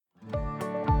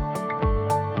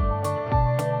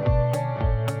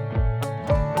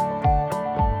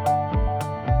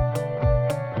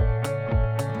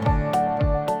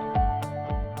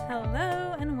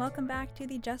to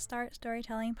the Just Start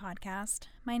Storytelling podcast.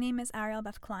 My name is Ariel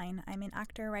Beth Klein. I'm an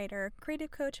actor, writer,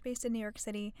 creative coach based in New York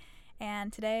City,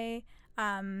 and today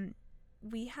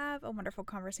we have a wonderful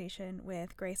conversation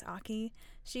with Grace Aki.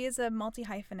 She is a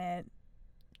multi-hyphenate,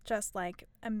 just like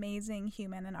amazing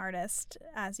human and artist,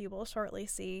 as you will shortly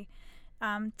see.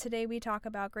 Today we talk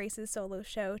about Grace's solo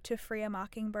show, To Free a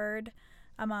Mockingbird,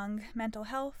 among mental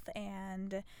health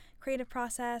and creative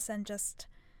process and just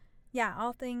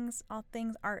all things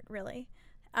art, really.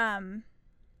 We're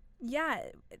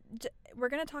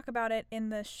going to talk about it in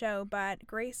the show, but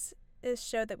Grace's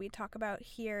show that we talk about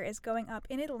here is going up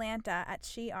in Atlanta at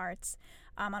She Arts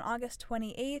on August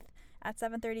 28th at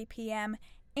 7:30 p.m.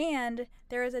 And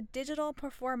there is a digital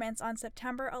performance on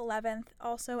September 11th,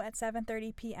 also at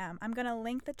 7:30 p.m. I'm going to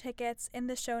link the tickets in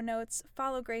the show notes.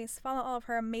 Follow Grace, follow all of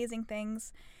her amazing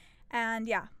things.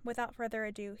 And without further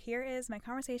ado, here is my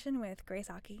conversation with Grace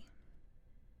Aki.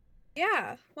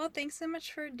 Yeah, well, thanks so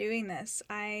much for doing this.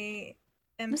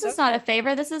 This is not a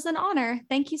favor. This is an honor.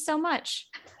 Thank you so much.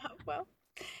 Well,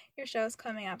 your show is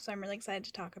coming up, so I'm really excited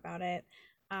to talk about it.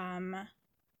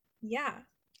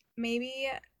 Maybe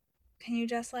can you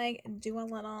just do a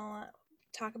little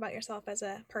talk about yourself as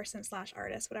a person /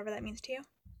 artist, whatever that means to you?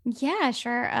 Yeah,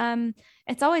 sure.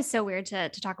 It's always so weird to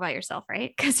talk about yourself,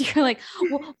 right? Because you're like,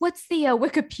 well, what's the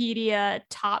Wikipedia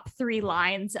top 3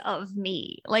 lines of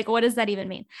me? Like, what does that even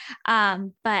mean?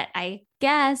 But I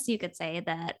guess you could say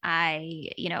that I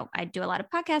do a lot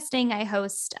of podcasting. I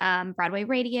host Broadway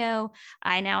radio.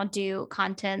 I now do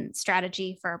content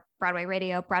strategy for Broadway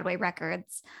radio, Broadway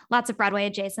records, lots of Broadway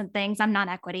adjacent things. I'm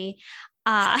non-equity.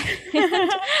 I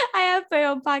have my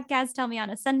own podcast, Tell Me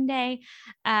on a Sunday,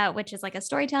 which is like a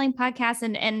storytelling podcast.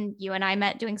 And you and I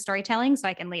met doing storytelling, so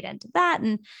I can lead into that.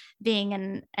 And being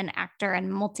an actor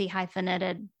and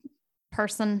multi-hyphenated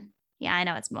person. Yeah, I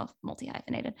know it's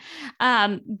multi-hyphenated.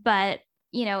 But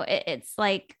it's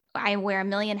like I wear a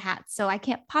million hats, so I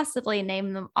can't possibly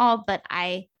name them all, but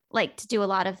I like to do a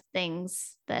lot of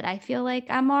things that I feel like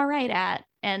I'm all right at,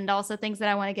 and also things that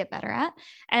I want to get better at,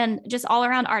 and just all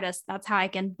around artist. That's how I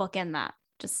can bookend that.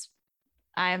 Just,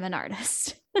 I am an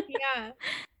artist. Yeah,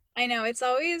 I know. It's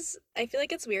always, I feel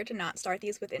like it's weird to not start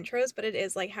these with intros, but it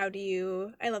is like, I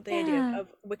love the idea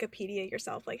of Wikipedia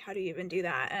yourself. Like, how do you even do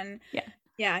that? And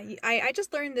I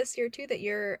just learned this year too that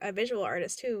you're a visual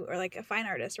artist too, or like a fine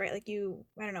artist, right? Like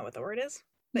I don't know what the word is.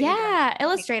 Yeah,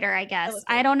 illustrator, I guess.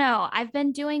 Illustrator. I don't know. I've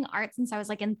been doing art since I was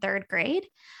like in 3rd grade.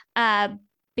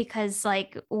 Because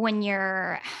like when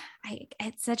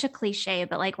it's such a cliche,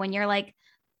 but like when you're like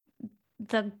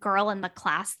the girl in the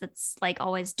class that's like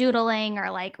always doodling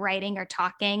or like writing or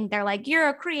talking, they're like, you're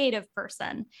a creative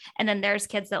person. And then there's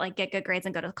kids that like get good grades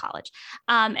and go to college.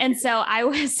 And so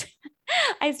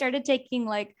I started taking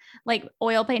like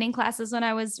oil painting classes when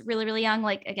I was really, really young,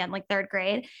 like 3rd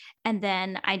grade. And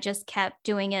then I just kept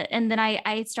doing it. And then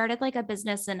I started like a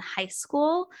business in high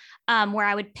school where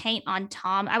I would paint on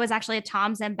Tom. I was actually a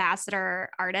Tom's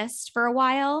ambassador artist for a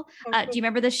while. Do you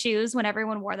remember the shoes when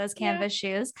everyone wore those canvas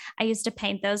shoes? I used to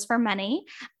paint those for money.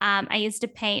 I used to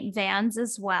paint vans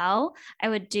as well. I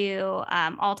would do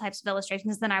all types of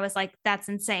illustrations. Then I was like, that's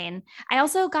insane. I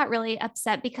also got really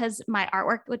upset because my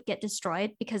artwork would get destroyed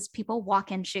because people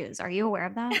walk in shoes. Are you aware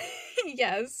of that?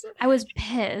 Yes. I was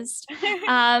pissed.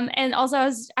 And also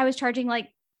I was charging like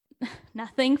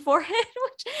nothing for it,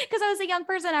 because I was a young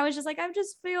person. I was just like, I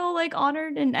just feel like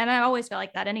honored. And I always feel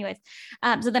like that anyways.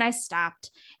 So then I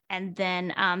stopped. And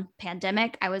then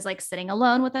pandemic, I was like sitting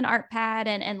alone with an art pad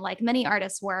and like many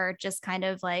artists were just kind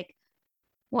of like,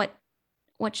 what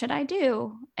should I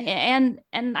do? And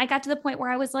I got to the point where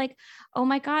I was like, oh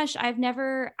my gosh,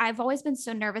 I've always been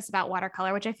so nervous about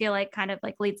watercolor, which I feel like kind of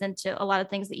like leads into a lot of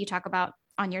things that you talk about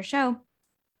on your show,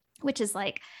 which is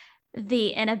like the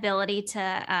inability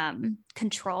to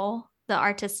control the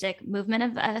artistic movement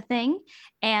of a thing.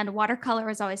 And watercolor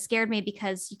has always scared me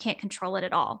because you can't control it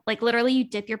at all. Like literally you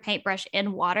dip your paintbrush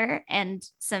in water and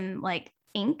some like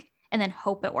ink and then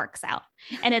hope it works out.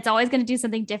 And it's always going to do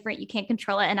something different. You can't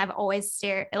control it. And I've always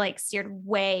steered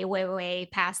way, way, way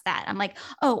past that. I'm like,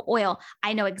 oh, oil.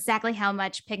 I know exactly how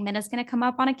much pigment is going to come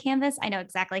up on a canvas. I know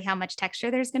exactly how much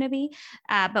texture there's going to be.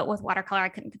 But with watercolor, I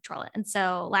couldn't control it. And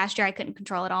so last year I couldn't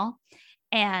control it all.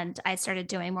 And I started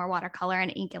doing more watercolor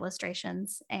and ink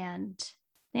illustrations. And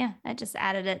I just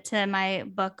added it to my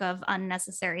book of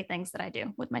unnecessary things that I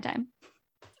do with my time.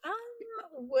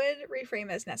 Would reframe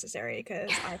as necessary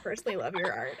because I personally love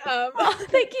your art. Oh,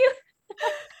 thank you.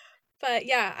 But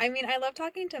yeah, I mean, I love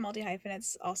talking to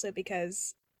multi-hyphenates also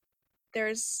because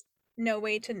there's no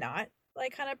way to not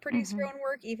like kind of produce your own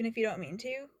work, even if you don't mean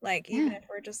to. Like, even if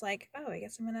we're just like, oh, I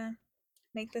guess I'm gonna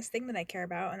make this thing that I care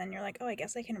about, and then you're like, oh, I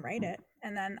guess I can write it.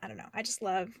 And then I don't know. I just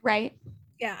love, Right.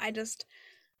 yeah, I just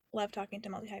love talking to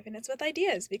multi hyphenates with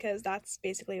ideas because that's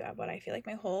basically what I feel like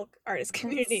my whole artist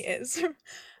community That's is.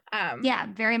 Yeah,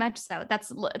 very much so.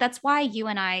 That's why you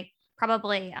and I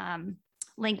probably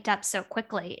linked up so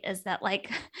quickly, is that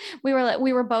like we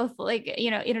were both like,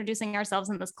 you know, introducing ourselves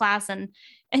in this class, and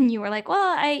you were like,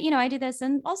 well, I do this,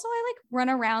 and also I like run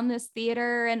around this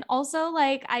theater, and also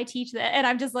like I teach that, and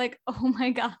I'm just like, oh my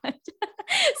God.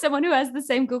 Someone who has the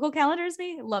same Google Calendar as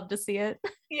me, love to see it.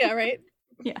 Yeah, right.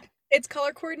 Yeah. It's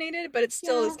color coordinated, but it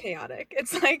still is Yeah. chaotic.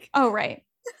 It's like, Oh, right.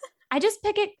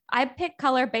 I pick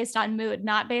color based on mood,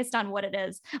 not based on what it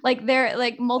is. Like there are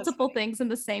like that's multiple funny. things in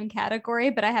the same category,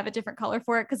 but I have a different color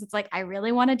for it because it's like I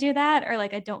really want to do that, or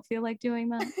like I don't feel like doing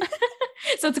that.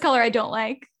 So it's a color I don't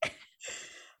like.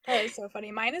 That is so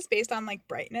funny. Mine is based on like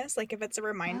brightness. Like if it's a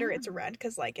reminder, Ah, it's red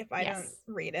because like if I don't yes.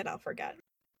 read it, I'll forget.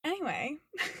 Anyway,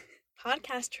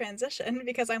 podcast transition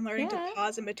because I'm learning to Yeah.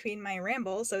 pause in between my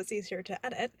rambles so it's easier to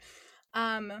edit.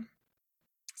 Um,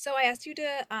 so I asked you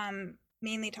to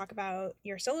mainly talk about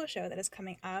your solo show that is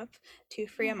coming up, To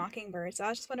Free a Yeah. Mockingbird. So I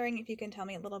was just wondering if you can tell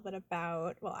me a little bit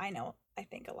about, well, I know, I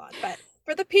think a lot, but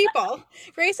for the people,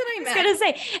 Grace and I I was met. gonna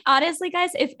say, honestly,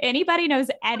 guys, if anybody knows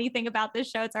anything about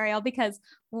this show, it's Ariel, because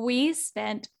we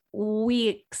spent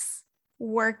weeks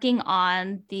working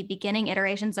on the beginning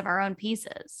iterations of our own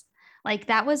pieces. Like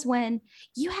that was when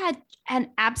you had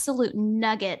an absolute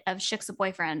nugget of Shik's a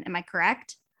boyfriend. Am I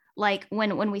correct? Like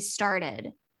when we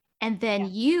started, and then Yeah,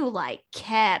 you like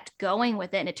kept going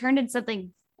with it, and it turned into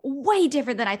something way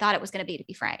different than I thought it was going to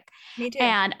be frank. me too.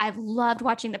 And I've loved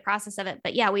watching the process of it.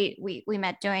 But yeah, we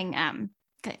met doing kind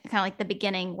of like the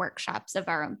beginning workshops of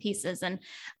our own pieces. And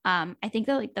I think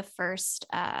that like the first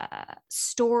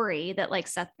story that like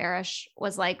Seth Barish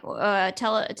was like,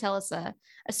 tell us a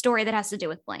story that has to do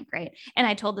with blank, right? And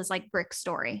I told this like brick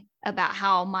story about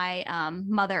how my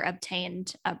mother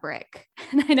obtained a brick.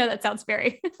 And I know that sounds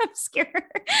very obscure,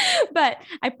 but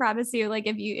I promise you, like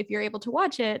if you're able to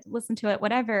watch it, listen to it,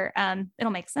 whatever,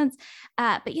 it'll make sense.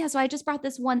 But yeah, so I just brought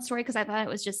this one story because I thought it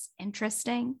was just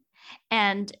interesting,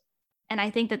 and I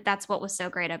think that that's what was so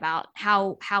great about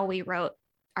how we wrote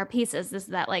our pieces, is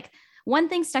that like one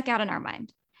thing stuck out in our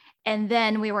mind, and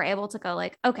then we were able to go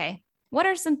like, okay, what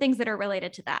are some things that are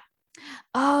related to that?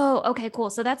 Oh, okay, cool.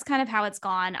 So that's kind of how it's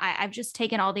gone. I've just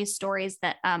taken all these stories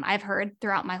that I've heard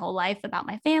throughout my whole life about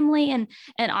my family, and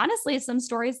honestly, some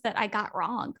stories that I got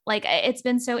wrong. Like it's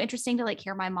been so interesting to like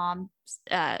hear my mom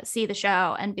see the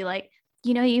show and be like,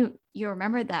 you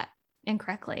remembered that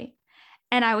incorrectly,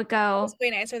 and I would That go, was way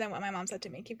nicer than what my mom said to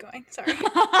me. Keep going. Sorry.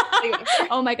 You go.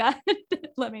 oh my God,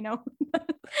 let me know.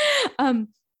 um,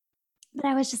 but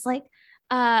I was just like,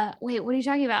 wait, what are you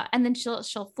talking about? And then she'll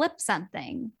flip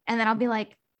something, and then I'll be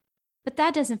like, but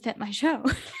that doesn't fit my show.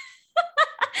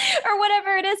 Or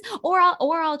whatever it is, or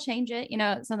I'll change it,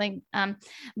 something.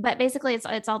 But basically,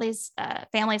 it's all these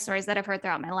family stories that I've heard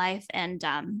throughout my life, and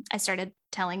I started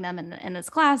telling them in this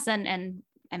class, and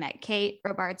I met Kate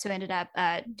Robards, who ended up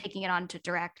taking it on to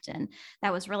direct, and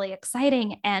that was really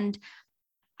exciting. And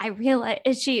I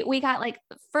realized we got like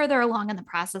further along in the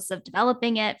process of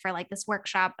developing it for like this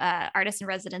workshop, artist in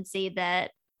residency,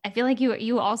 that I feel like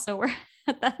you also were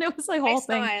at that. It was like I whole saw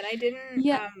thing. it. I didn't,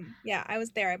 Yeah. yeah, I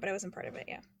was there, but I wasn't part of it.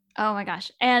 Yeah. Oh my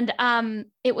gosh. And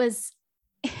it was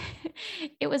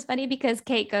it was funny because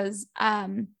Kate goes,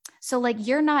 so like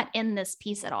you're not in this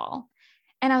piece at all.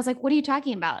 And I was like, what are you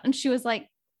talking about? And she was like,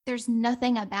 there's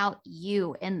nothing about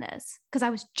you in this. Cause I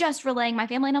was just relaying my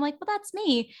family. And I'm like, well, that's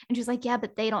me. And she's like, yeah,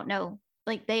 but they don't know,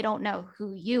 like they don't know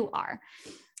who you are.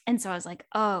 And so I was like,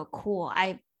 oh, cool.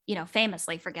 I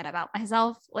famously forget about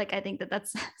myself. Like, I think that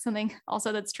that's something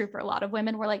also that's true for a lot of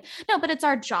women. We're like, no, but it's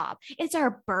our job. It's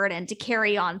our burden to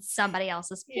carry on somebody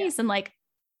else's Yeah. piece. And like,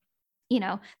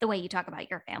 the way you talk about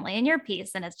your family and your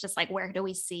piece. And it's just like, where do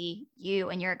we see you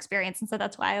and your experience? And so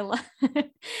that's why I love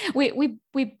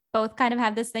we both kind of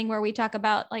have this thing where we talk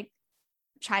about like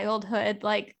childhood,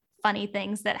 like funny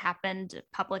things that happened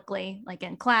publicly, like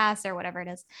in class or whatever it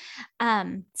is.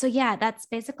 So yeah, that's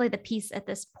basically the piece at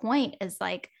this point, is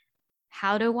like,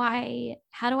 how do I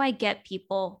get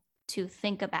people to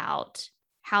think about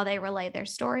how they relay their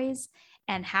stories,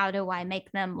 and how do I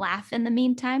make them laugh in the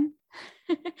meantime?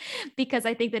 Because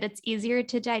I think that it's easier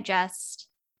to digest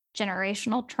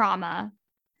generational trauma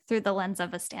through the lens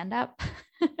of a stand-up.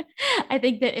 I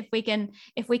think that if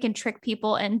we can trick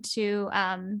people into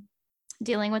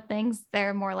dealing with things,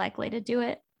 they're more likely to do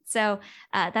it. So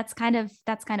that's kind of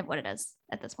what it is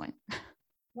at this point.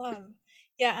 Love.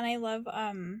 Yeah, and I love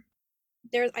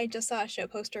I just saw a show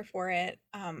poster for it,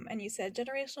 and you said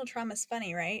generational trauma is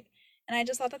funny, right? And I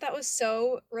just thought that that was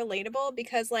so relatable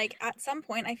because like at some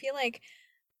point I feel like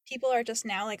people are just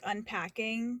now like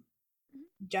unpacking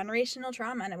generational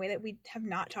trauma in a way that we have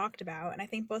not talked about. And I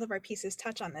think both of our pieces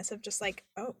touch on this of just like,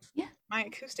 oh, Yeah. my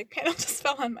acoustic panel just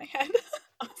fell on my head.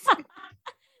 Awesome.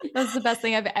 That's the best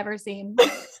thing I've ever seen.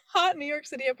 Hot New York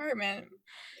City apartment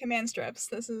command strips.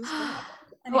 This is what happened.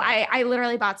 Oh, Anyway. I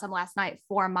literally bought some last night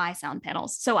for my sound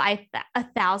panels. So I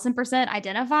 1,000%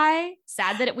 identify.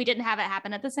 Sad that we didn't have it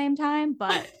happen at the same time,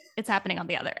 but it's happening on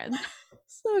the other end.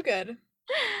 So good.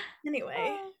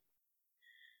 Anyway.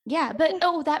 Yeah, but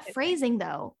that phrasing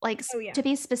though, like to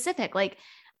be specific, like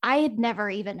I had never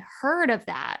even heard of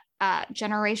that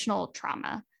generational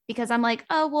trauma because I'm like,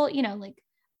 oh, well, you know, like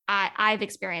I've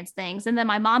experienced things and then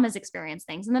my mom has experienced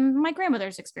things and then my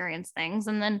grandmother's experienced things.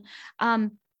 And then,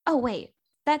 oh, wait,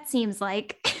 that seems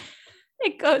like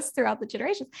it goes throughout the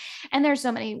generations. And there's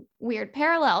so many weird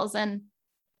parallels and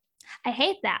I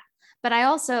hate that. But I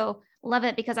also love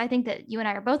it because I think that you and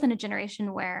I are both in a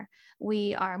generation where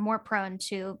we are more prone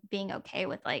to being okay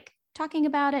with like talking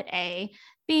about it, A,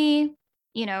 B,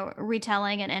 you know,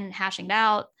 retelling and hashing it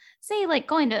out, say like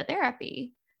going to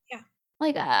therapy. Yeah.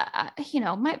 Like, you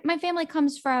know, my family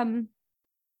comes from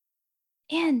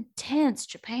intense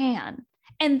Japan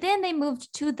and then they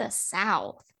moved to the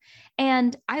South.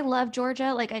 And I love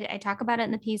Georgia. Like I talk about it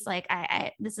in the piece. Like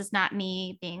this is not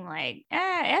me being like,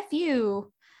 F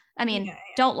you. I mean,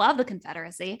 don't love the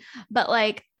Confederacy, but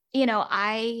like, you know,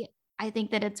 I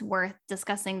think that it's worth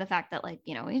discussing the fact that like,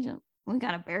 you know, we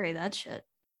gotta bury that shit.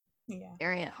 Yeah.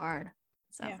 Bury it hard.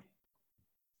 So yeah.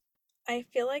 I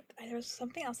feel like there was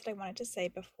something else that I wanted to say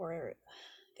before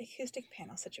the acoustic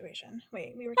panel situation.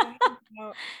 Wait, we were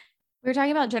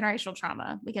talking about generational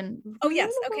trauma. We can. Oh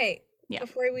yes. Okay. Yeah.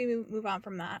 Before we move on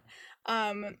from that,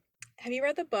 have you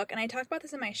read the book? And I talk about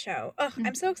this in my show. Oh,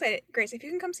 I'm so excited, Grace! If you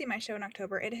can come see my show in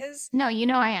October, it has. No, you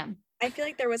know I am. I feel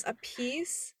like there was a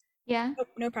piece. Yeah.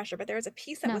 No pressure, but there was a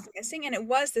piece that was missing, and it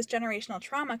was this generational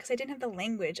trauma because I didn't have the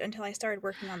language until I started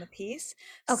working on the piece.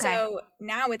 Okay. So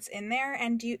now it's in there.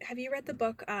 And have you read the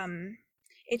book?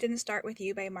 It Didn't Start With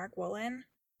You by Mark Wolynn.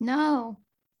 No.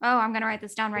 Oh, I'm gonna write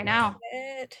this down right now.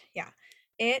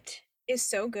 It is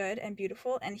so good and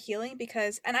beautiful and healing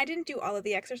because, and I didn't do all of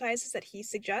the exercises that he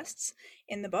suggests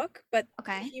in the book, but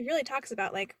he really talks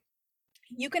about like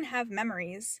you can have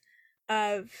memories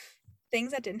of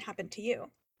things that didn't happen to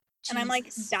you. Jesus. And I'm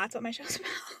like, that's what my show's about.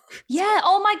 Yeah.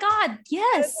 Oh my God.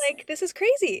 Yes. Like, this is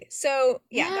crazy. So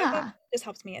yeah, that book just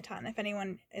helps me a ton. If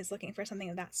anyone is looking for something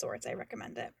of that sort, I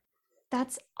recommend it.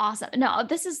 That's awesome. No,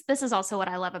 this is also what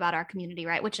I love about our community,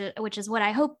 right? Which is what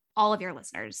I hope all of your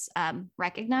listeners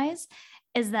recognize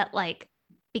is that like,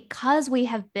 because we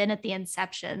have been at the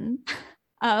inception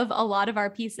of a lot of our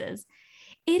pieces,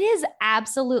 it is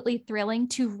absolutely thrilling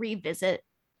to revisit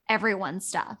everyone's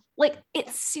stuff. Like it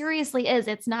seriously is.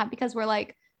 It's not because we're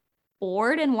like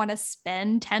bored and want to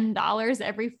spend $10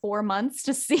 every 4 months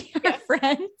to see our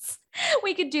friends.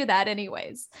 We could do that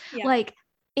anyways. Yeah. Like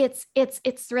it's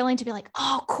thrilling to be like,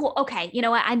 oh, cool. Okay. You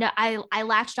know what? I know I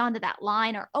latched onto that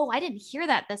line or, oh, I didn't hear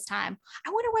that this time.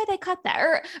 I wonder why they cut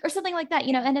that or something like that,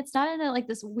 you know, and it's not in like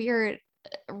this weird,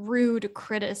 rude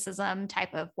criticism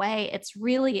type of way. It's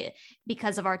really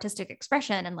because of artistic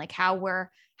expression and like how we're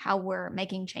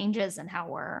making changes and how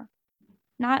we're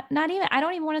not even, I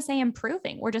don't even want to say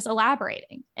improving. We're just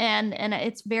elaborating and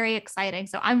it's very exciting.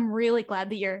 So I'm really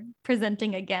glad that you're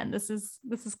presenting again. This is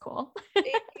cool. Thank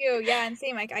you. Yeah. And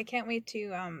same, I can't wait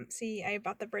to see, I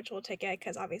bought the virtual ticket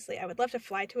because obviously I would love to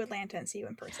fly to Atlanta and see you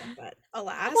in person, but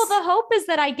alas. Well, the hope is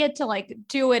that I get to like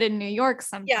do it in New York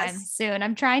sometime soon.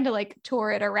 I'm trying to like tour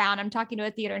it around. I'm talking to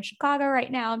a theater in Chicago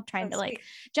right now. I'm trying to like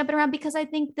jump it around because I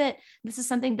think that this is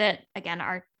something that, again,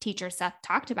 our teacher Seth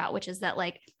talked about, which is that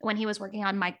like when he was working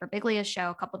on Mike Birbiglia's show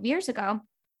a couple of years ago,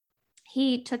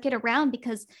 he took it around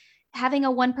because having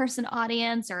a 1-person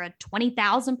audience or a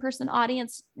 20,000 person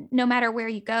audience, no matter where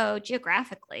you go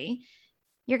geographically,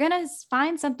 you're going to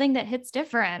find something that hits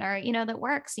different or, you know, that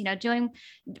works, you know,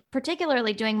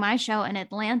 particularly doing my show in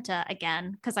Atlanta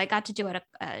again, because I got to do it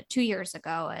 2 years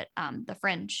ago at the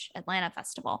Fringe Atlanta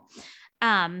Festival,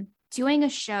 doing a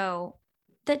show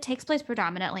that takes place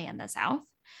predominantly in the South.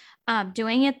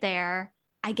 Doing it there,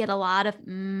 I get a lot of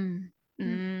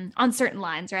on certain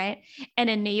lines, right? And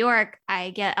in New York, I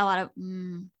get a lot of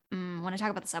when I talk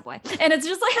about the subway, and it's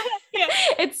just like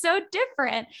it's so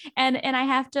different. And I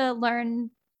have to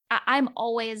learn. I'm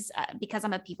always because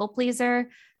I'm a people pleaser,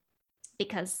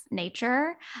 because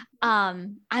nature.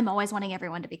 I'm always wanting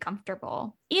everyone to be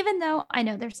comfortable, even though I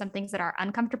know there's some things that are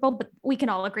uncomfortable. But we can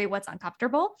all agree what's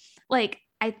uncomfortable. Like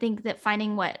I think that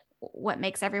finding what what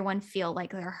makes everyone feel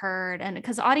like they're heard. And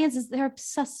because audiences, they're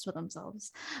obsessed with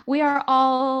themselves. We are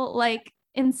all like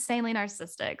insanely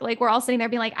narcissistic. Like we're all sitting there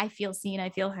being like, I feel seen, I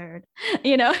feel heard,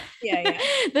 you know. Yeah.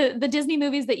 The Disney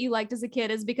movies that you liked as a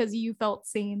kid is because you felt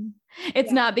seen. It's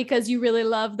Yeah. not because you really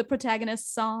love the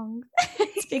protagonist's song.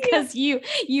 It's because you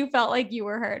felt like you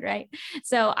were heard, right?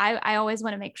 So I always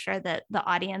want to make sure that the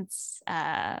audience,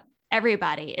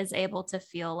 everybody is able to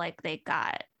feel like they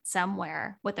got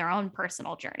somewhere with their own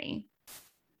personal journey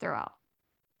throughout.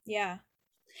 Yeah.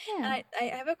 And I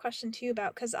have a question too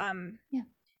about, because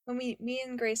when me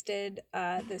and Grace did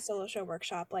the solo show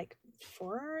workshop like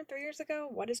 3 years ago.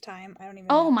 What is time? I don't even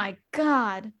know. Oh my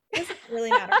God. It doesn't really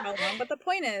matter how long, but the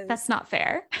point is, that's not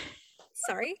fair.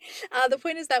 Sorry. The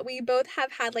point is that we both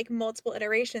have had like multiple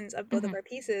iterations of both of our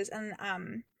pieces, and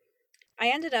I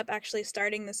ended up actually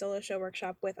starting the solo show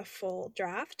workshop with a full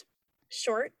draft,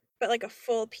 short, but like a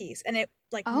full piece, and it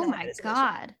like, oh my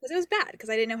God, because it was bad because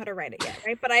I didn't know how to write it yet,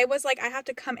 right? But I was like, I have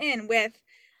to come in with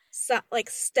stuff.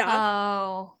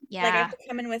 Oh yeah, like I have to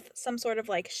come in with some sort of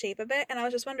like shape of it, and I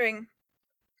was just wondering,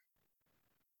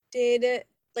 did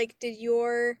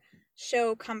your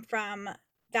show come from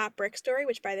that brick story,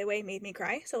 which by the way made me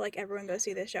cry? So like everyone go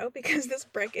see this show because this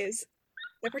brick is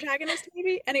the protagonist,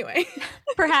 maybe. Anyway,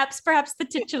 perhaps the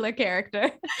titular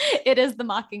character. It is the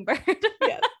mockingbird.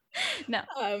 Yes. No.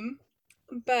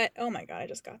 But oh my God, I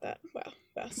just got that. Wow,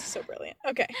 that's so brilliant.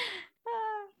 Okay.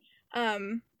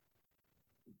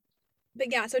 But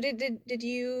yeah, so did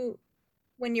you,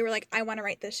 when you were like, I want to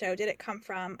write this show, did it come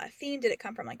from a theme? Did it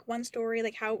come from like one story?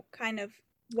 Like how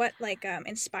what like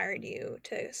inspired you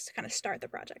to kind of start the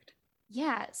project?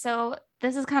 Yeah, so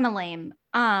this is kind of lame.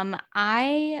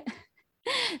 I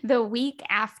the week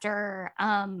after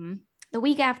a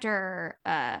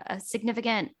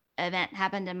significant event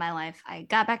happened in my life, I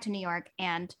got back to New York,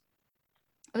 and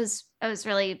it was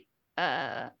really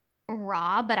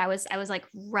raw, but I was like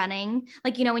running,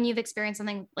 like, you know, when you've experienced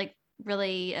something like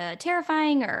really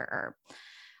terrifying or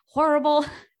horrible,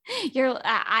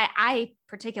 I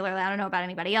particularly, I don't know about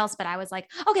anybody else, but I was like,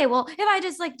 okay, well, if I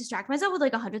just like distract myself with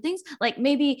like 100 things, like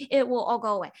maybe it will all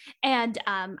go away. And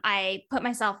I put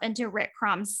myself into Rick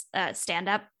Crom's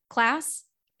stand-up class,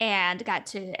 and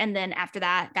then after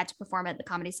that got to perform at the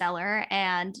Comedy Cellar,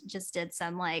 and just did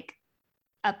some like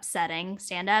upsetting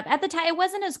stand-up. At the time it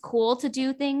wasn't as cool to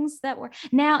do things that were,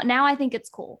 now I think it's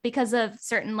cool because of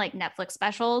certain like Netflix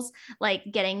specials, like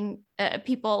getting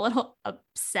people a little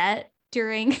upset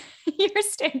during your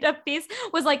stand-up piece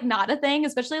was like not a thing,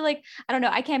 especially like, I don't know,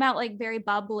 I came out like very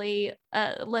bubbly,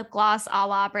 lip gloss a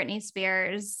la Britney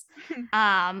Spears,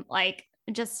 like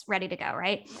just ready to go,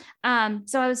 right?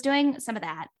 So I was doing some of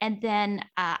that, and then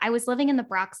I was living in the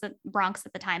Bronx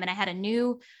at the time, and I had a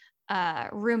new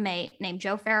roommate named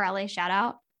Joe Farrelly. Shout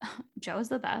out. Joe's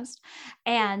the best.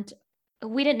 And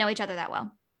we didn't know each other that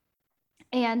well.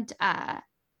 And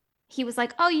he was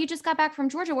like, oh, you just got back from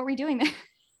Georgia. What were you doing there?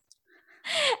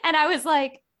 And I was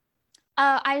like,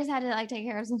 I just had to like take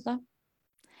care of some stuff.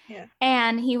 Yeah.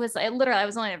 And he was like, literally, I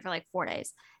was only there for like 4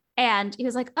 days. And he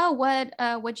was like, oh,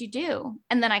 what'd you do?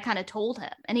 And then I kind of told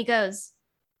him, and he goes,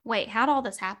 wait, how'd all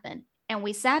this happen? And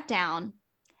we sat down,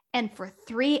 and for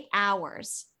 3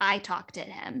 hours, I talked to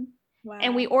him. Wow.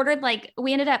 And we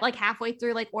ended up like halfway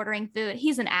through, like ordering food.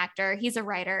 He's an actor. He's a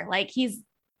writer. Like he's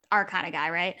our kind of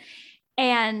guy. Right.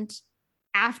 And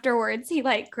afterwards he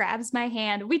like grabs my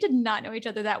hand. We did not know each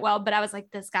other that well, but I was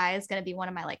like, this guy is going to be one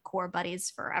of my like core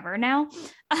buddies forever now.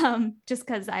 Just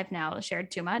cause I've now shared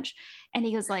too much. And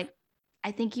he was like,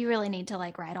 I think you really need to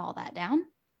like write all that down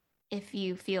if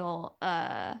you feel,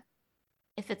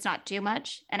 if it's not too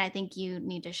much. And I think you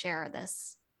need to share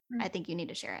this. I think you need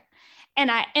to share it.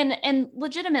 And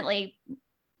legitimately,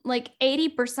 like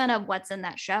 80% of what's in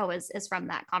that show is from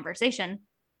that conversation.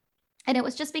 And it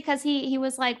was just because he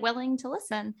was like willing to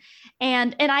listen.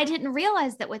 And I didn't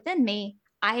realize that within me,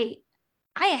 I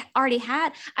already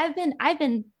had, I've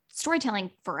been storytelling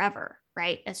forever,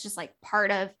 right? It's just like part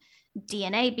of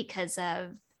DNA because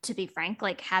of, to be frank,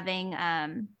 like having,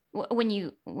 when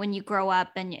you grow up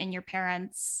and your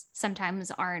parents sometimes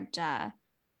aren't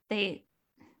they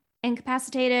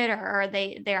incapacitated or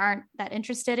they aren't that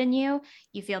interested in you,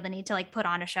 you feel the need to like put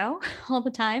on a show all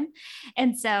the time.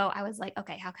 And so I was like,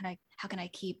 okay, how can I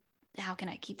keep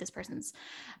this person's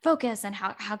focus, and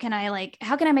how can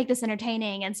I make this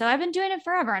entertaining? And so I've been doing it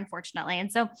forever, unfortunately.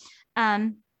 And so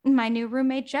my new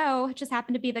roommate Joe just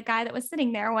happened to be the guy that was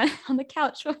sitting there when on the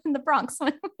couch in the Bronx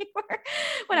when I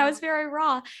Wow. was very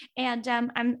raw. And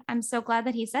I'm so glad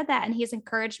that he said that, and he's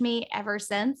encouraged me ever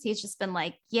since. He's just been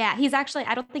like, yeah, he's actually,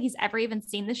 I don't think he's ever even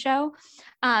seen the show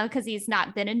because he's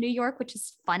not been in New York, which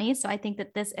is funny. So I think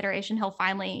that this iteration he'll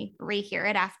finally rehear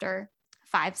it after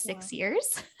 5-6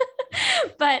 years.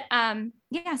 But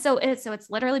yeah, so it's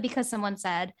literally because someone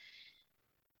said,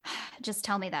 just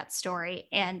tell me that story.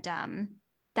 And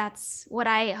that's what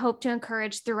I hope to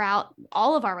encourage throughout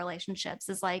all of our relationships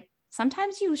is like,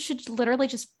 sometimes you should literally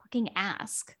just fucking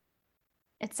ask.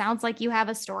 It sounds like you have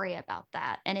a story about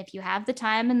that. And if you have the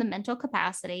time and the mental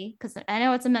capacity, because I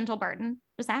know it's a mental burden,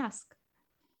 just ask.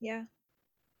 Yeah.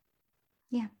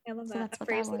 Yeah. I love So that. that's A what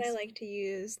phrase that that I was. like to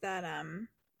use that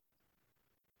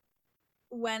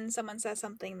when someone says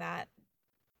something that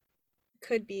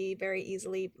could be very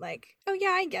easily like, oh yeah,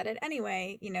 I get it.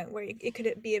 Anyway, where it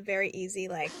could be a very easy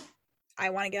like, I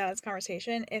want to get out of this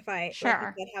conversation. If I, like you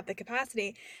Sure. said, have the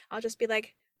capacity, I'll just be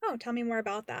like, oh, tell me more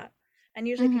about that. And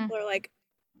usually Mm-hmm. people are like,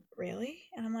 really?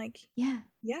 And I'm like, Yeah.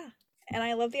 yeah. And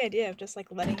I love the idea of just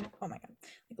like letting, oh my God,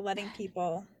 like letting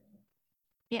people,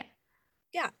 Yeah.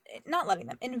 yeah, not letting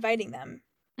them, inviting them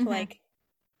to Mm-hmm. like,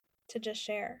 to just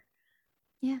share.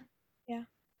 Yeah. Yeah.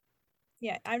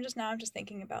 Yeah. I'm just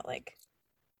thinking about like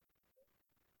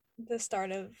the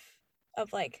start of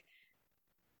like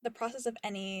the process of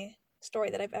any story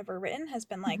that I've ever written has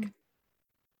been Mm-hmm. like,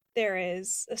 there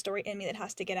is a story in me that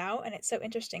has to get out. And it's so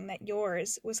interesting that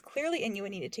yours was clearly in you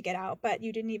and needed to get out, but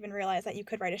you didn't even realize that you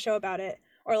could write a show about it,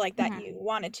 or like that Mm-hmm. you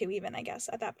wanted to, even, I guess,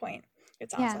 at that point, it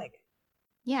sounds Yeah. like,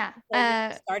 Yeah. until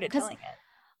you started Because telling it.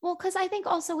 Well, because I think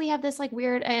also we have this like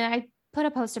weird, and I put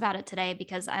a post about it today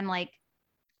because I'm like,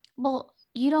 well,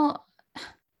 you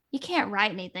can't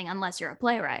write anything unless you're a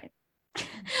playwright.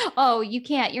 Oh,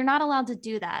 you're not allowed to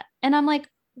do that. And I'm like,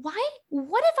 why?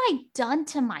 What have I done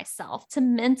to myself to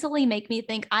mentally make me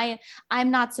think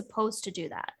I'm not supposed to do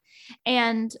that?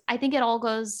 And I think it all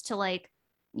goes to like,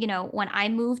 when I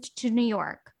moved to New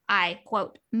York, I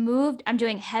quote moved, I'm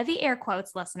doing heavy air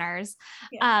quotes, listeners,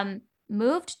 Yeah. um,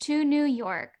 moved to New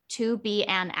York to be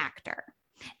an actor.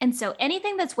 And so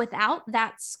anything that's without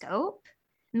that scope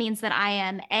means that I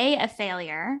am a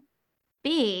failure,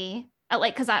 B,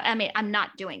 like, because I mean, I'm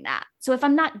not doing that. So if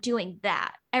I'm not doing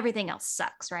that, everything else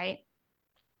sucks, right?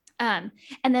 Um,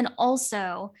 and then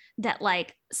also that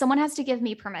like someone has to give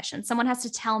me permission. Someone has to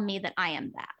tell me that I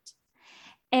am that.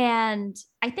 And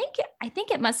I think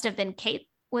it must have been Kate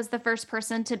was the first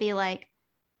person to be like,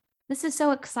 this is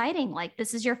so exciting. Like,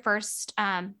 this is your first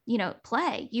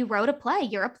play. You wrote a play,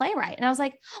 you're a playwright. And I was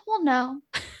like, well, no.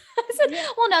 I said, Yeah.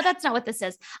 well, no, that's not what this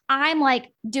is. I'm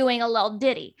like doing a little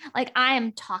ditty. Like I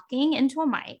am talking into a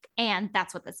mic and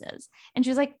that's what this is. And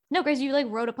she was like, no, Grace, you like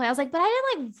wrote a play. I was like, but I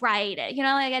didn't like write it.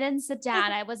 Like I didn't sit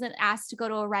down. I wasn't asked to go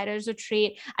to a writer's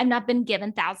retreat. I've not been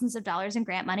given thousands of dollars in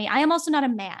grant money. I am also not a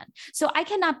man. So I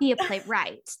cannot be a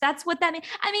playwright. That's what that means.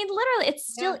 I mean, literally, it's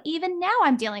still, Yeah. even now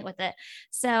I'm dealing with it.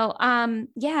 So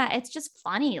yeah, it's just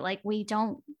funny. Like we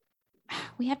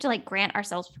have to like grant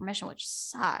ourselves permission, which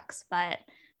sucks, but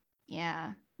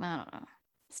yeah, I don't know.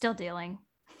 Still dealing.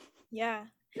 Yeah.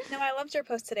 No, I loved your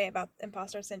post today about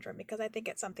imposter syndrome because I think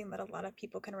it's something that a lot of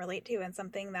people can relate to, and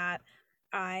something that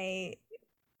I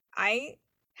I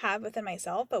have within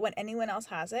myself, but when anyone else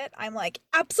has it, I'm like,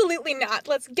 absolutely not.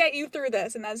 Let's get you through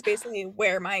this. And that's basically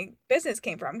where my business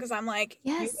came from, because I'm like,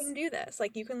 you can Yes. do this.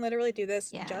 Like you can literally do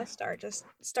this. Yeah. Just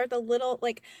start the little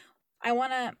like I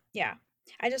want to, yeah.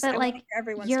 But I want to like hear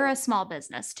everyone's you're story. a small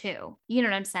business too. You know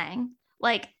what I'm saying?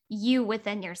 Like you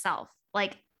within yourself.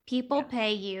 Like people Yeah.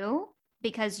 pay you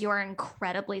because you're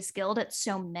incredibly skilled at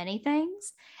so many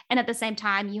things. And at the same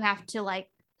time, you have to like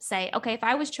say, okay, if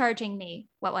I was charging me,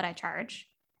 what would I charge?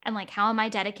 And like, how am I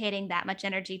dedicating that much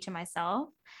energy to myself?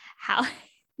 How,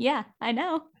 yeah, I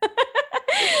know.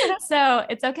 So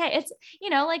it's okay. It's,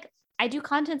 like I do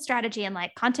content strategy and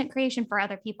like content creation for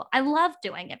other people. I love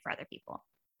doing it for other people.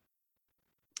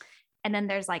 And then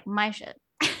there's like my shit.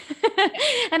 Yeah.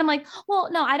 And I'm like, well,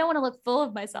 no, I don't want to look full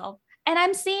of myself. And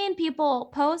I'm seeing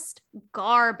people post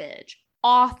garbage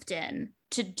often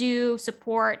to do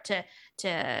support,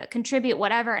 to contribute,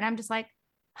 whatever. And I'm just like,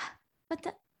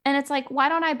 but and it's like, why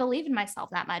don't I believe in myself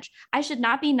that much? I should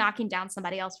not be knocking down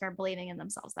somebody else for believing in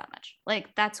themselves that much. Like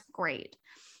that's great.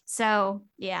 So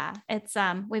yeah, it's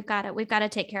we've got to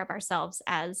take care of ourselves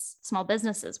as small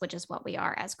businesses, which is what we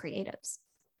are as creatives.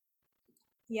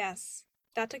 Yes.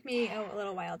 That took me a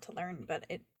little while to learn, but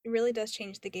it really does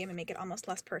change the game and make it almost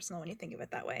less personal when you think of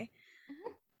it that way.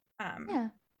 Mhm. Um, Yeah.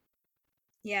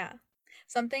 yeah.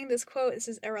 This quote, this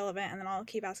is irrelevant, and then I'll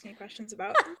keep asking you questions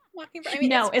about Mockingbird. I mean,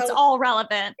 No, it's all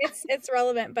relevant. It's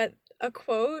relevant, but a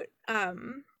quote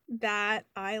that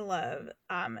I love.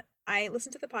 I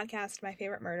listened to the podcast My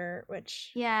Favorite Murder,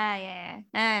 which Yeah.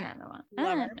 I know the one.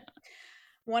 love her.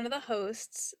 One of the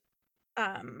hosts,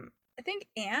 I think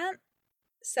Aunt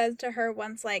said to her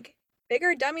once, like,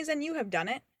 bigger dummies than you have done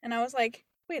it. And I was like,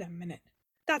 wait a minute.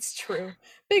 That's true.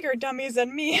 Bigger dummies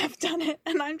than me have done it.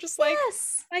 And I'm just like,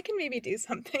 Yes. I can maybe do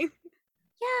something.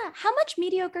 Yeah. How much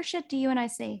mediocre shit do you and I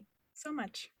see? So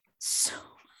much. So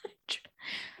much.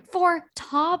 For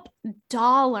top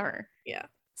dollar. Yeah.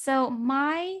 So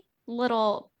my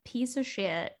little piece of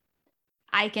shit,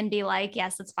 I can be like,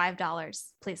 yes, it's $5.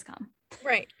 Please come.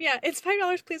 Right. Yeah. It's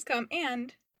 $5. Please come.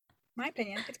 And my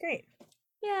opinion, it's great.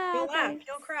 Yeah. You'll laugh.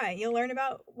 You'll cry. You'll learn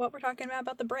about what we're talking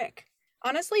about the brick.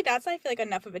 Honestly, that's, I feel like,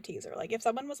 enough of a teaser. Like, if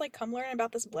someone was like, come learn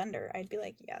about this blender, I'd be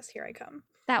like, yes, here I come.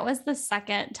 That was the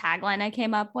second tagline I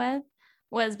came up with,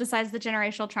 was besides the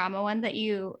generational trauma one that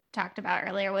you talked about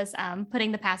earlier, was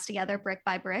putting the past together brick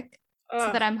by brick.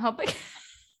 So that I'm hoping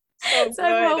I'm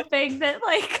hoping that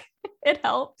like it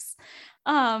helps.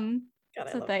 God,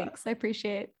 so thanks. I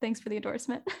appreciate it. Thanks for the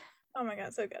endorsement. Oh my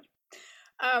God, so good.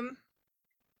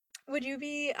 Would you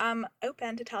be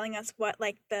open to telling us what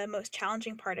like the most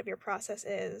challenging part of your process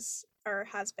is or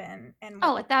has been? And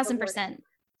 1,000%.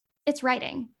 It's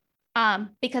writing.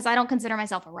 Because I don't consider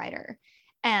myself a writer.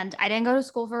 And I didn't go to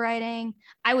school for writing.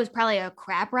 I was probably a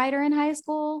crap writer in high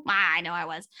school. I know I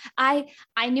was. I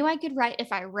knew I could write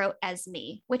if I wrote as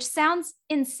me, which sounds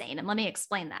insane. And let me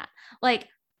explain that. Like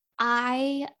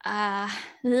I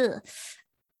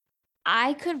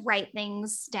could write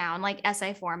things down like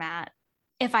essay format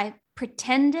if I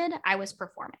pretended I was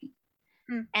performing.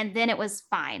 And then it was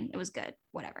fine. It was good,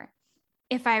 whatever.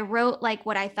 If I wrote like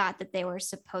what I thought that they were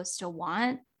supposed to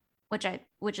want,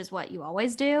 which is what you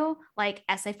always do, like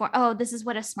essay form. Oh, this is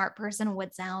what a smart person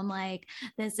would sound like.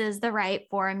 This is the right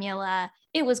formula.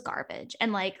 It was garbage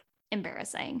and like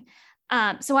embarrassing.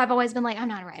 So I've always been like, I'm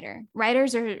not a writer.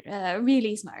 Writers are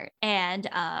really smart and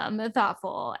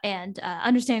thoughtful and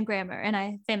understand grammar. And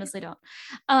I famously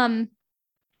don't.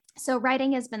 So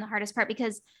writing has been the hardest part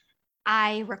because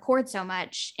I record so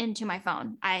much into my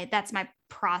phone. That's my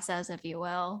process, if you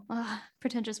will. Ugh,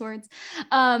 pretentious words.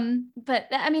 But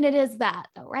I mean, it is that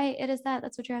though, right? It is that.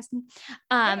 That's what you're asking.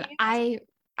 I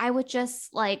would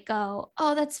just like go,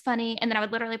 oh, that's funny. And then I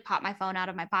would literally pop my phone out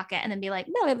of my pocket and then be like,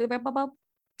 blah, blah, blah, blah, blah.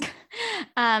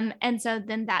 And so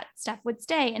then that stuff would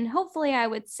stay and hopefully I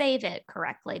would save it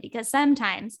correctly because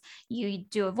sometimes you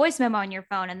do a voice memo on your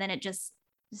phone and then it just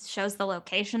shows the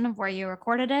location of where you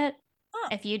recorded it.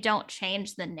 If you don't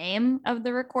change the name of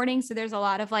the recording. So there's a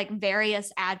lot of like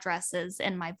various addresses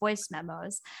in my voice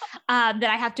memos that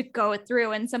I have to go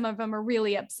through. And some of them are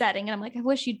really upsetting. And I'm like, I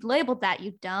wish you'd labeled that,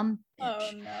 you dumb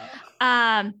bitch. Oh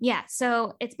no. Yeah.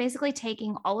 So it's basically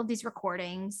taking all of these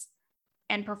recordings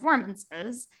and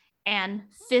performances and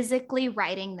physically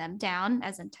writing them down,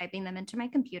 as in typing them into my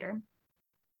computer.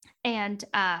 And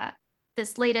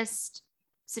this latest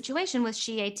situation with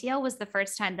She ATL was the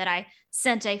first time that I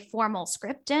sent a formal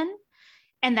script in,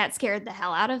 and that scared the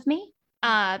hell out of me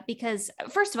because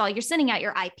first of all, you're sending out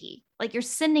your IP, like you're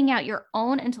sending out your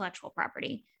own intellectual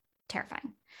property.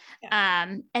 Terrifying. Yeah.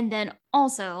 And then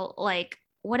also like,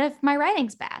 what if my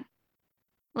writing's bad?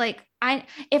 Like I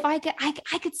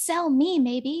could sell me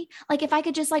maybe, like if I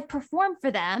could just like perform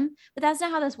for them, but that's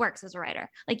not how this works as a writer.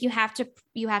 Like you have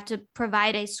to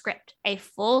provide a script, a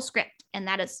full script, and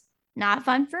that is not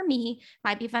fun for me,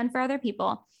 might be fun for other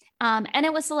people. And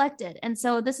it was selected. And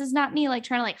so this is not me like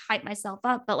trying to like hype myself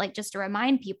up, but like just to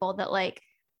remind people that like,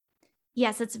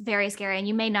 yes, it's very scary. And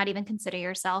you may not even consider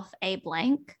yourself a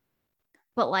blank,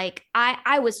 but like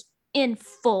I was in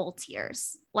full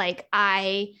tears. Like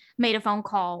I made a phone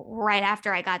call right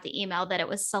after I got the email that it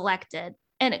was selected.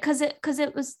 And because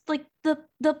it was like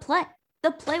the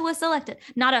play was selected,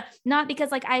 not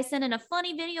because like I sent in a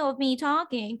funny video of me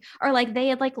talking or like they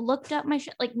had like looked up my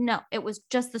shit. Like, no, it was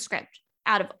just the script.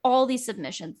 Out of all these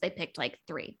submissions, they picked like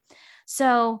 3.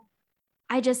 So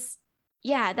I just,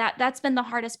 yeah, that's been the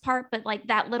hardest part. But like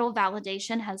that little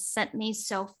validation has sent me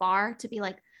so far to be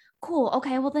like, cool.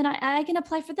 Okay. Well, then I can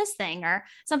apply for this thing or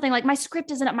something. Like my script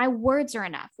isn't enough. My words are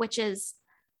enough, which is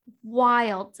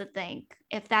wild to think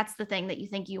if that's the thing that you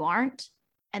think you aren't.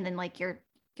 And then like you're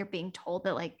being told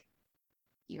that like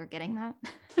you're getting that.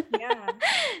 Yeah.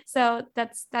 So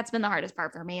that's been the hardest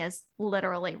part for me, is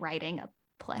literally writing a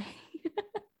play.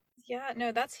 Yeah,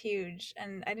 no, that's huge.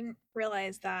 And I didn't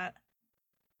realize that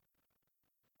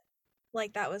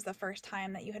like that was the first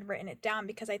time that you had written it down,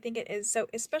 because I think it is so,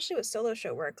 especially with solo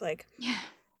show work, like yeah,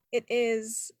 it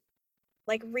is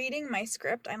like reading my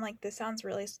script. I'm like, this sounds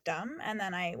really dumb. And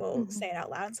then I will Mhm. say it out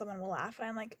loud and someone will laugh. And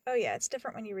I'm like, oh yeah, it's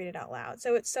different when you read it out loud.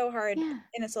 So it's so hard Yeah.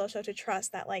 in a solo show to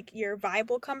trust that like your vibe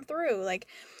will come through.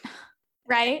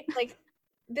 Right. Like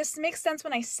this makes sense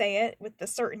when I say it with the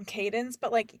certain cadence,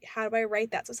 but like how do I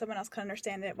write that so someone else can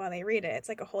understand it while they read it? It's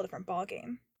like a whole different ball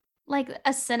game. Like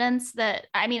a sentence that,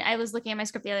 I mean, I was looking at my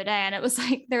script the other day and it was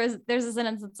like, there's a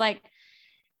sentence that's like,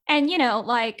 and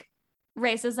like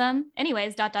racism,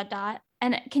 anyways, dot, dot, dot.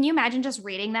 And can you imagine just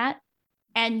reading that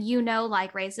and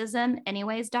like racism,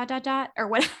 anyways, dot, dot, dot, or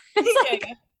what? It's Yeah, like,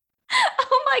 yeah.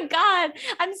 oh my God.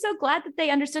 I'm so glad that they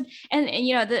understood. And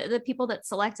the people that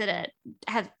selected it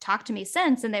have talked to me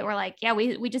since, and they were like, yeah,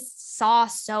 we just saw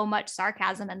so much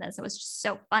sarcasm in this. It was just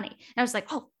so funny. And I was like,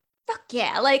 oh, fuck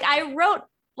yeah. Like I wrote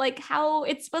like how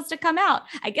it's supposed to come out.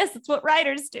 I guess that's what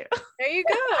writers do. There you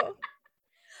go.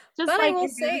 Just But I like will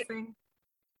say, embarrassing.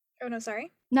 oh no,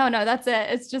 sorry. No, that's it.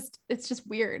 It's just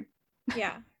weird.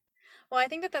 Yeah. Well, I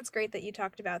think that that's great that you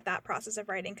talked about that process of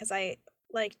writing because I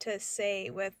like to say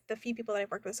with the few people that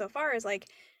I've worked with so far is like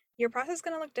your process is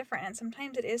going to look different and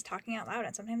sometimes it is talking out loud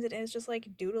and sometimes it is just like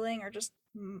doodling or just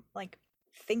like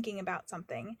thinking about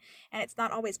something and it's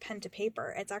not always pen to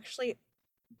paper. It's actually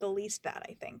the least bad,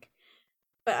 I think.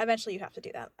 But eventually you have to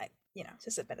do that,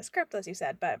 to submit a script as you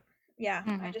said, but yeah, I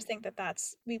Mhm. just think that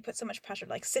we put so much pressure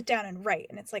to like sit down and write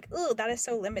and it's like, oh, that is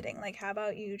so limiting. Like how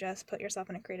about you just put yourself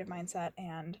in a creative mindset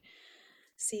and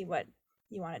see what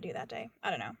you want to do that day.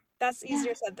 I don't know. That's Yeah.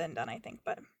 easier said than done, I think,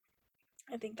 but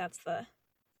I think that's I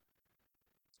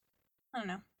don't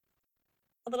know,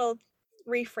 a little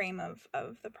reframe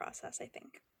of the process, I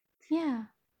think. Yeah.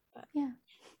 But Yeah.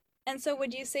 and so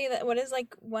would you say that what is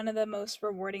like one of the most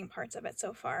rewarding parts of it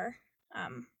so far?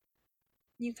 Um,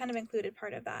 you kind of included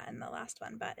part of that in the last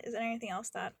one, but is there anything else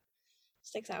that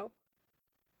sticks out?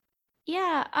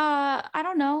 Yeah, I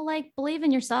don't know, like believe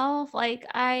in yourself. Like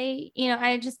I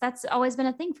just that's always been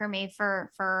a thing for me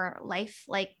for life,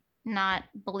 like not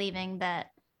believing that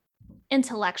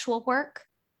intellectual work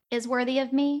is worthy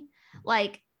of me.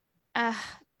 Like uh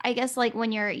I guess like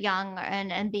when you're young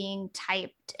and being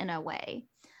typed in a way.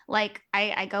 Like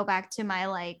I go back to my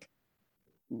like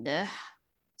ugh,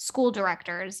 school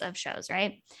directors of shows,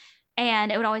 right?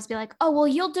 And it would always be like, oh well,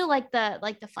 you'll do like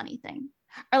the funny thing,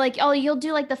 or like, oh, you'll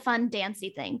do like the fun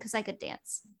dancey thing because I could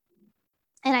dance.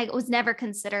 And I was never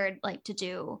considered like to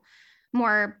do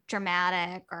more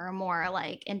dramatic or more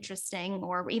like interesting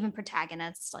or even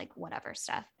protagonists, like whatever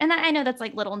stuff. And I know that's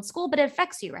like little in school, but it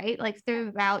affects you, right? Like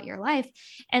throughout your life.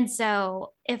 And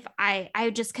so if I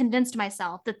just convinced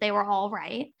myself that they were all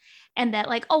right, and that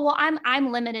like, oh well,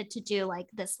 I'm limited to do like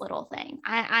this little thing.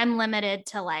 I'm limited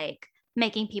to like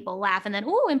making people laugh and then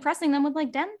impressing them with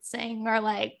like dancing or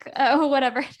like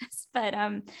whatever it is. But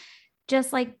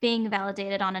just like being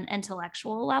validated on an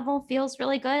intellectual level feels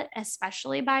really good,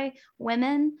 especially by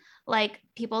women, like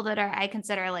people that are I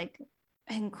consider like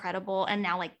incredible and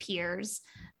now like peers.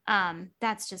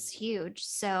 That's just huge.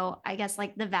 So I guess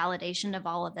like the validation of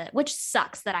all of it, which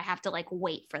sucks that I have to like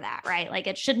wait for that, right? Like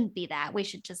it shouldn't be that. We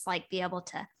should just like be able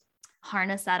to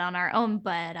harness that on our own,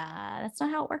 but that's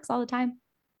not how it works all the time.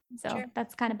 So Sure.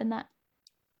 that's kind of been that.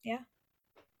 Yeah.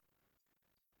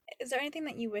 Is there anything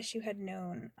that you wish you had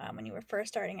known when you were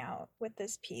first starting out with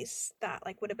this piece that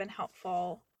like would have been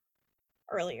helpful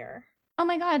earlier? Oh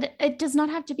my God, it does not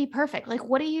have to be perfect. Like,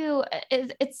 what do you,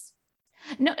 it's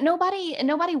no,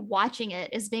 nobody watching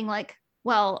it is being like,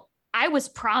 well, I was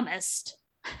promised.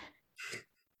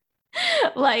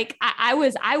 Like I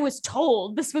was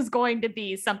told this was going to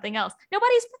be something else.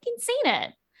 Nobody's fucking seen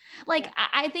it. Like Yeah.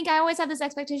 I think I always have this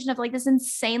expectation of like this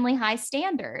insanely high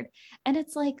standard. And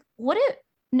it's like, what if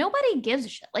nobody gives a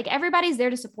shit? Like everybody's there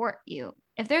to support you.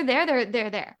 If they're there, they're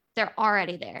there. They're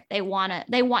already there. They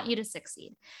want you to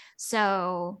succeed.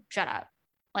 So shut up.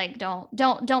 Like don't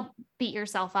beat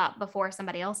yourself up before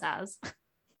somebody else has.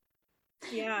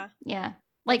 Yeah. Yeah.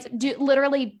 That's Like do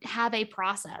literally have a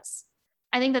process.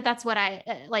 I think that that's what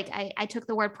I like. I took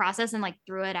the word process and like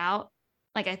threw it out.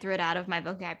 Like I threw it out of my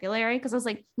vocabulary because I was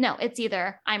like, no, it's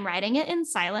either I'm writing it in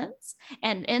silence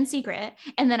and in secret,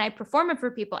 and then I perform it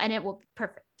for people and it will be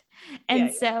perfect. yeah,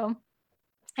 And so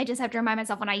I just have to remind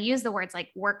myself when I use the words like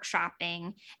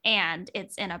workshopping and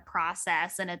it's in a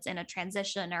process and it's in a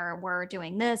transition or we're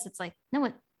doing this, it's like,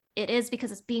 no, it is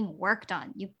because it's being worked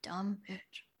on, you dumb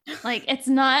bitch. Like it's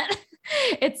not,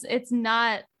 it's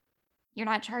not, you're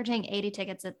not charging 80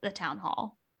 tickets at the town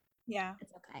hall. yeah.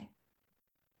 It's okay.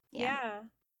 Yeah. Yeah.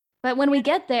 But when we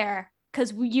get there,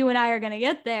 because you and I are going to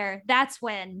get there, that's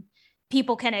when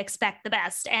people can expect the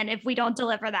best. And if we don't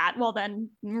deliver that, well, then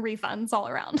refunds all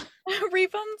around.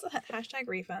 Refunds, hashtag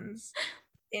refunds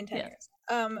in 10 years.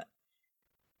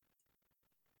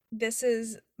 This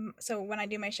is, so when I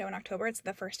do my show in October, it's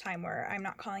the first time where I'm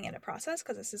not calling it a process,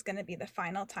 because this is going to be the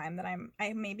final time that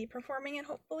I may be performing it,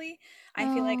 hopefully.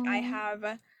 I feel like I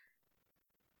have,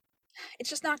 it's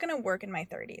just not going to work in my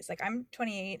 30s. Like, I'm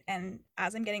 28, and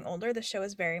as I'm getting older, the show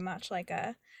is very much like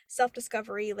a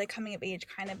self-discovery, like coming of age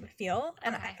kind of feel.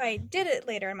 And if I did it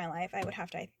later in my life, I would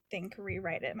have to, I think,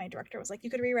 rewrite it. My director was like, you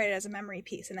could rewrite it as a memory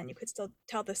piece, and then you could still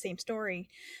tell the same story.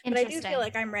 But I do feel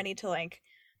like I'm ready to like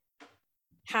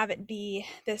have it be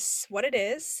this what it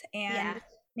is, and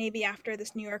maybe after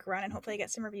this New York run, and hopefully I get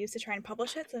some reviews to try and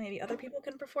publish it, so maybe other people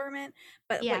can perform it.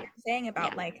 But what you're saying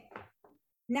about like,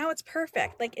 now it's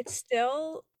perfect, like it's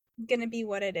still gonna be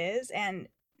what it is, and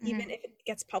even if it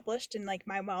gets published in like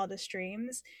my wildest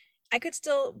dreams, I could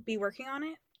still be working on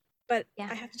it, but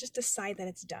I have to just decide that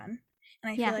it's done.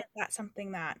 And I feel like that's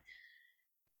something that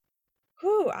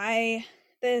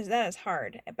that is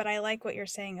hard. But I like what you're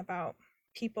saying about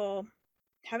people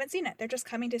haven't seen it. They're just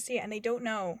coming to see it, and they don't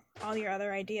know all your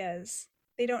other ideas.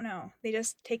 They don't know. They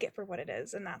just take it for what it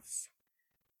is, and that's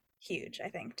huge, I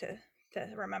think, to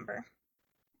remember.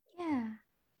 Yeah.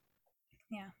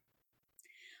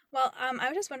 Well, I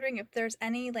was just wondering if there's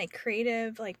any like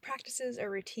creative like practices or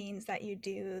routines that you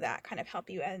do that kind of help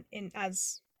you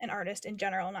as an artist in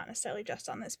general, not necessarily just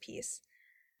on this piece.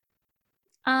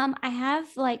 I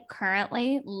have like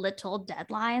currently little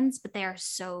deadlines, but they are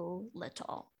so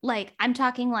little. Like I'm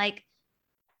talking like,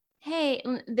 hey,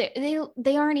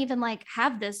 they aren't even like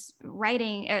have this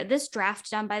writing or this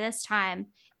draft done by this time.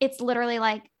 It's literally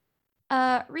like,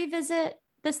 revisit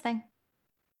this thing.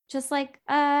 Just like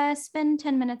spend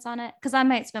 10 minutes on it, because I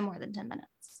might spend more than 10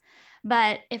 minutes.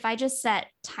 But if I just set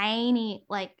tiny,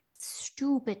 like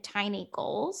stupid tiny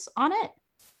goals on it,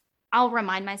 I'll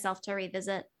remind myself to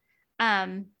revisit.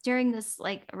 During this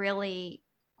like really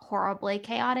horribly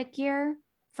chaotic year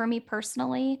for me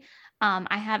personally,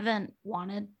 I haven't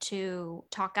wanted to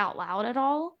talk out loud at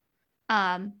all.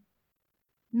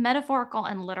 Metaphorical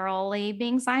and literally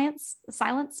being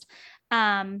silenced.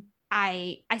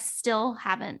 I still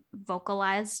haven't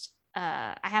vocalized.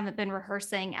 I haven't been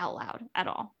rehearsing out loud at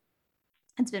all.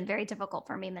 It's been very difficult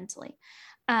for me mentally.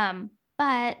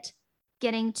 But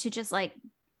getting to just like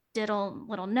diddle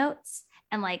little notes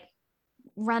and like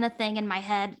run a thing in my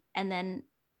head, and then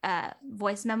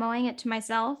voice memoing it to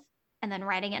myself, and then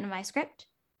writing it in my script,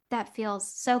 that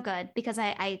feels so good, because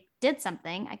I did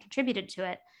something, I contributed to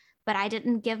it, but I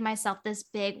didn't give myself this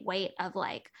big weight of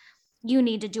like, you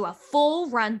need to do a full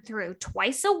run through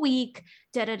twice a week,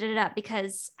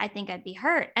 because I think I'd be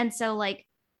hurt. And so like,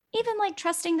 even like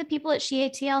trusting the people at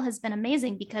SheATL has been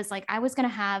amazing, because like I was going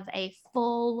to have a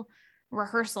full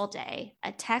rehearsal day,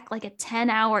 a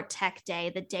 10-hour tech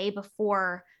day the day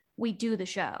before we do the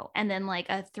show, and then like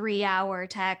a 3-hour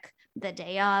tech the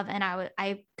day of. And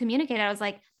I communicated, I was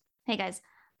like, hey guys,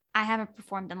 I haven't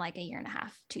performed in like a year and a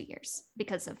half, 2 years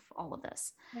because of all of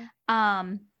this.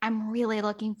 I'm really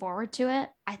looking forward to it.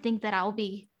 I think that I'll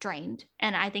be drained,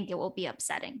 and I think it will be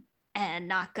upsetting and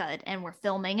not good. And we're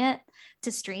filming it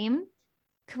to stream.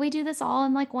 Could we do this all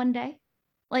in like one day?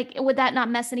 Like, would that not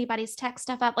mess anybody's tech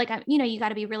stuff up? Like, you got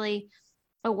to be really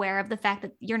aware of the fact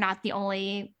that you're not the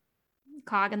only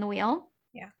cog in the wheel.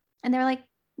 Yeah. And they're like,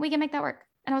 we can make that work.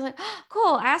 And I was like, oh,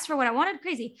 cool. I asked for what I wanted.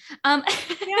 Crazy.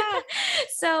 Yeah.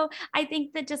 So I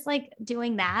think that just like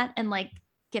doing that and like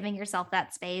giving yourself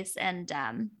that space, and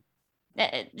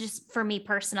just for me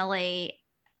personally,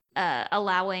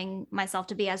 allowing myself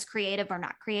to be as creative or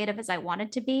not creative as I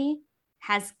wanted to be,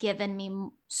 has given me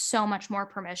so much more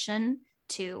permission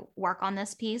to work on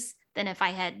this piece than if I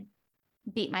had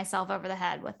beat myself over the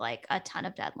head with like a ton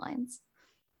of deadlines.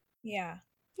 Yeah.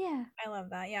 I love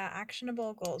that. Yeah.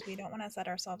 Actionable goals. We don't want to set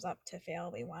ourselves up to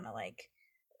fail. We want to like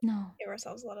give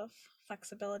ourselves a lot of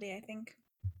flexibility, I think.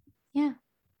 Yeah.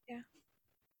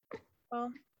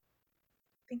 Well,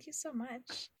 thank you so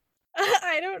much.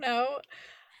 I don't know.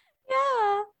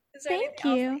 Yeah. Is there anything else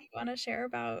that you want to share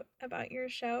about your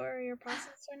show or your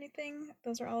process or anything?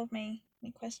 Those are all of my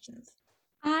questions.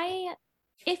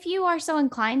 If you are so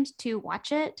inclined to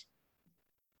watch it,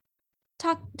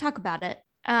 talk about it.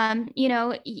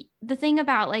 The thing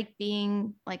about like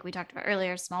being, like we talked about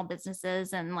earlier, small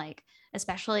businesses, and like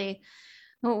especially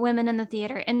women in the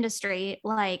theater industry,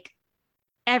 like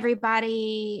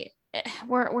everybody,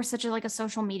 we're such a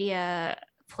social media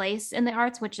place in the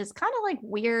arts, which is kind of like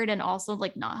weird and also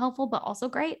like not helpful, but also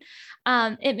great.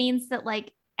 It means that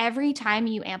like every time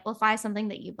you amplify something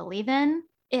that you believe in,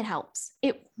 it helps.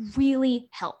 It really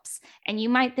helps. And you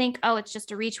might think, oh, it's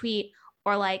just a retweet,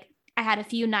 or like, I had a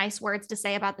few nice words to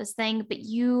say about this thing, but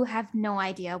you have no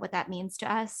idea what that means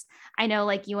to us. I know,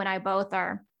 like, you and I both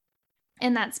are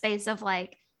in that space of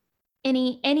like,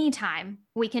 any time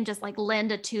we can just like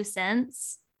lend a 2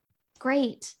 cents,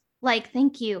 great. Like,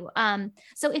 thank you.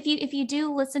 So if you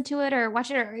do listen to it or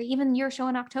watch it, or even your show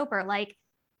in October, like,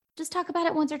 just talk about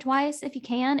it once or twice if you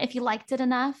can, if you liked it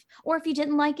enough, or if you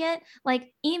didn't like it,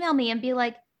 like, email me and be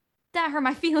like, that hurt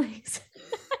my feelings.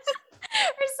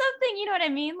 Or something, you know what I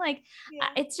mean? Like,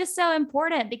 it's just so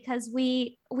important, because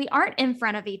we aren't in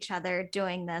front of each other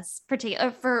doing this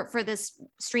particular for this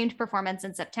streamed performance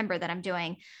in September that I'm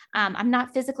doing. I'm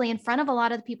not physically in front of a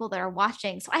lot of the people that are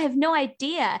watching, so I have no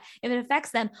idea if it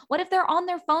affects them. What if they're on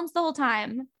their phones the whole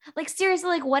time? Like, seriously,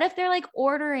 like, what if they're like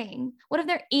ordering? What if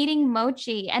they're eating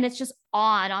mochi and it's just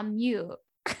on mute?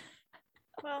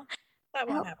 Well, that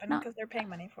won't happen because they're paying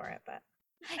money for it, but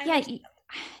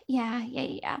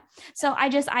yeah. So I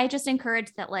just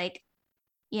encourage that, like,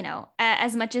 you know,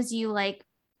 as much as you like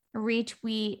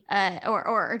retweet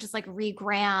or just like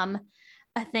regram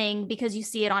a thing because you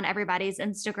see it on everybody's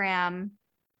Instagram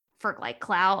for like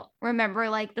clout, remember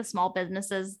like the small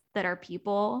businesses that are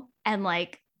people, and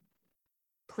like,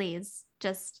 please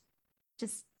just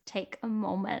take a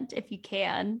moment if you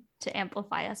can to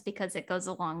amplify us, because it goes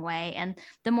a long way. And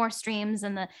the more streams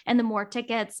and the more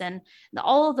tickets and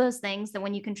all of those things, that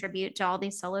when you contribute to all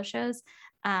these solo shows,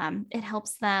 it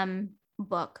helps them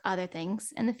book other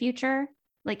things in the future.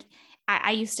 Like,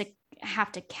 I used to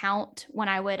have to count when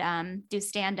I would do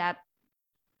stand up.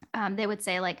 They would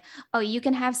say like, oh, you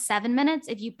can have 7 minutes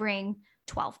if you bring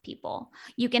 12 people.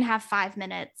 You can have 5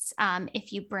 minutes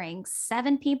if you bring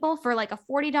 7 people, for like a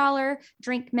 $40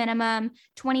 drink minimum,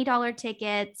 $20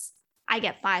 tickets. I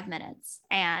get 5 minutes,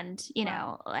 and you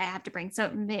know, I have to bring so.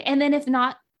 And then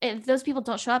if those people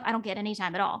don't show up, I don't get any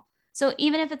time at all. So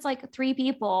even if it's like 3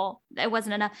 people, it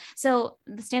wasn't enough. So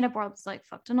the stand-up world's like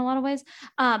fucked in a lot of ways.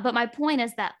 But my point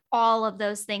is that all of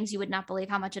those things, you would not believe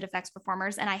how much it affects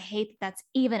performers. And I hate that's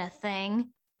even a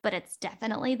thing, but it's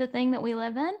definitely the thing that we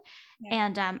live in. Yeah.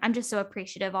 And I'm just so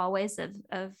appreciative always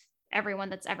of everyone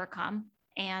that's ever come.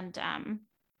 And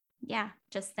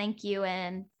just thank you.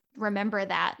 And remember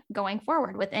that going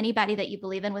forward with anybody that you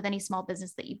believe in, with any small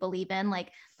business that you believe in, like,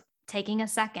 taking a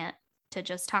second to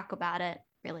just talk about it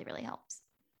really, really helps.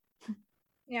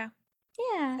 Yeah.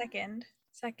 Second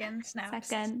snaps.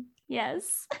 Second.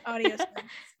 Yes. Audio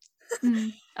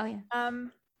snaps. Oh yeah.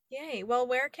 Yay. Well,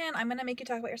 I'm going to make you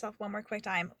talk about yourself one more quick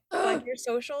time. Plug your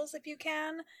socials if you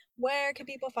can. Where can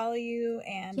people follow you?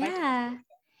 And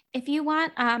if you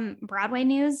want Broadway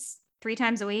news 3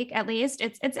 times a week, at least,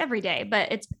 it's every day,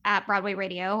 but it's at Broadway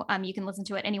Radio. You can listen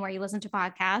to it anywhere you listen to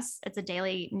podcasts. It's a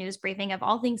daily news briefing of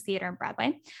all things theater and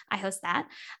Broadway. I host that.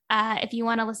 If you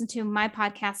want to listen to my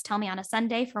podcast, Tell Me on a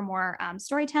Sunday, for more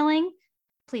storytelling,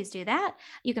 please do that.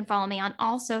 You can follow me on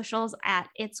all socials at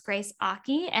It's Grace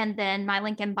Aki, and then my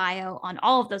link in bio on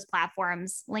all of those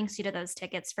platforms links you to those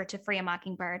tickets for To Free a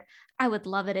Mockingbird. I would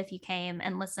love it if you came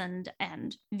and listened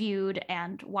and viewed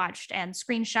and watched and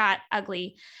screenshot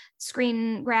ugly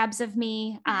screen grabs of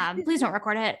me. Please don't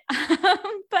record it.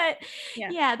 But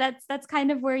yeah, that's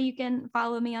kind of where you can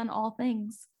follow me on all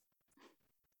things.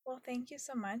 Well, thank you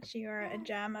so much. You are a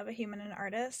gem of a human and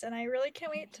artist, and I really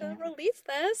can't wait to release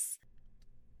this.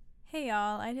 Hey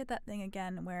y'all, I did that thing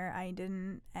again where I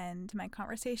didn't end my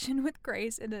conversation with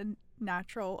Grace in a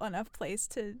natural enough place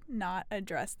to not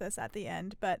address this at the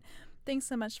end, but thanks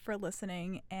so much for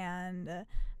listening, and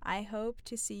I hope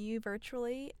to see you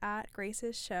virtually at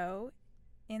Grace's show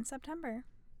in September.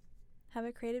 Have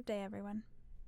a creative day, everyone.